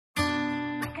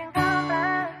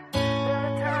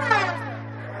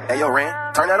Hey, yo, Ren,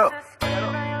 turn that up.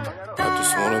 I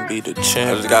just wanna be the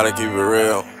champ. I just gotta keep it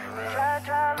real.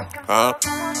 Huh?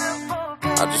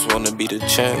 I just wanna be the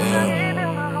champ.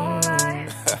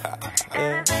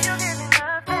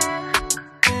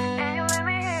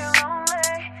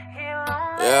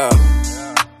 Yeah.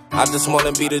 I just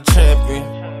wanna be the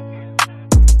champion.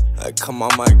 Like, come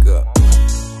on, mic up.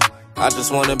 I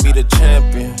just wanna be the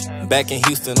champion. Back in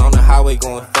Houston on the highway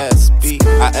going fast speed.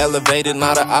 I elevated,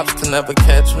 now the ops can never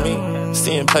catch me.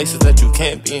 Seeing places that you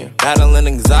can't be in. Battling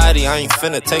anxiety, I ain't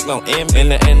finna take no envy. In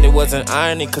the end it wasn't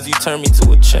irony, cause you turned me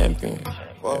to a champion.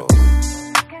 Whoa.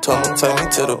 Told him take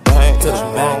me to the bank, cause you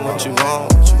want what you want.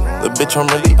 The bitch, I'm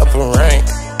really up in rank.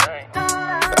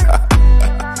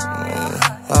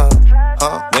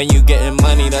 When you getting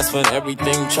money, that's when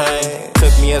everything changed.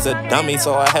 Took me as a dummy,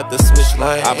 so I had to switch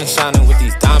lanes. I've been shining with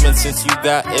these diamonds since you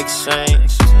got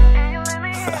exchanged.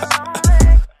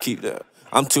 Keep that.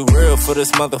 I'm too real for this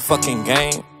motherfucking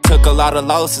game. Took a lot of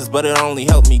losses, but it only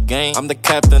helped me gain. I'm the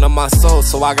captain of my soul,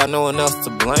 so I got no one else to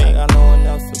blame.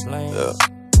 Yeah.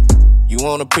 You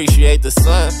won't appreciate the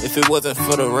sun if it wasn't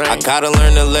for the rain. I gotta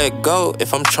learn to let go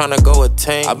if I'm tryna go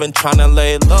attain. I've been tryna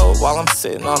lay low while I'm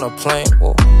sitting on a plane.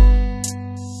 Whoa.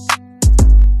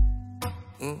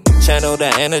 Channel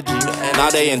that energy,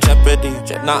 now they in jeopardy.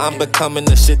 Now I'm becoming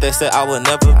the shit they said I would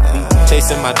never be.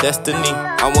 Chasing my destiny,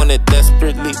 I want it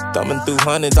desperately. Thumbing through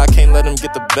hundreds, I can't let them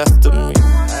get the best of me.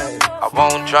 I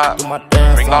won't drop,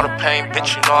 bring all the pain,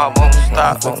 bitch, you know I won't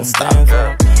stop.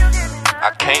 Girl, I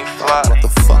can't fly,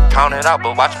 count it out,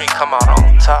 but watch me come out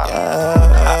on top.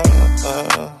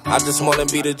 I just wanna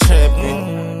be the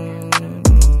champion.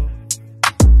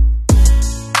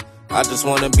 I just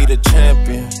wanna be the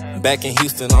champion. Back in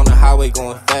Houston on the highway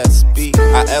going fast speed.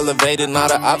 I elevated, now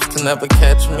the ops can never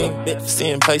catch me.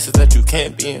 Seeing places that you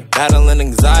can't be in. Battling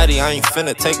anxiety, I ain't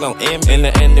finna take no envy. In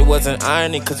the end it wasn't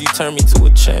irony, cause you turned me to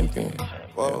a champion.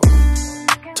 Whoa.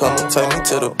 Told him take me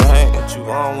to the bank. What you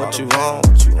want, what you want,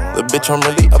 what you want. The bitch, I'm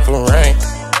really up in rank.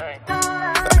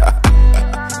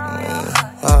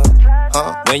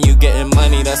 When you getting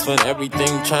money, that's when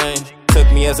everything changed. Took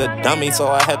me as a dummy, so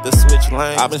I had to switch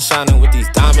lanes. I've been shining with these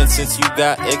diamonds since you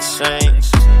got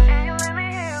exchanged.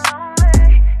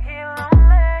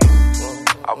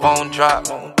 I won't drop,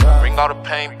 bring all the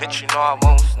pain, bitch, you know I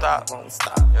won't stop.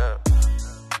 Yeah.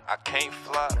 I can't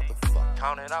fly,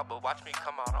 count it out, but watch me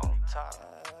come out on top.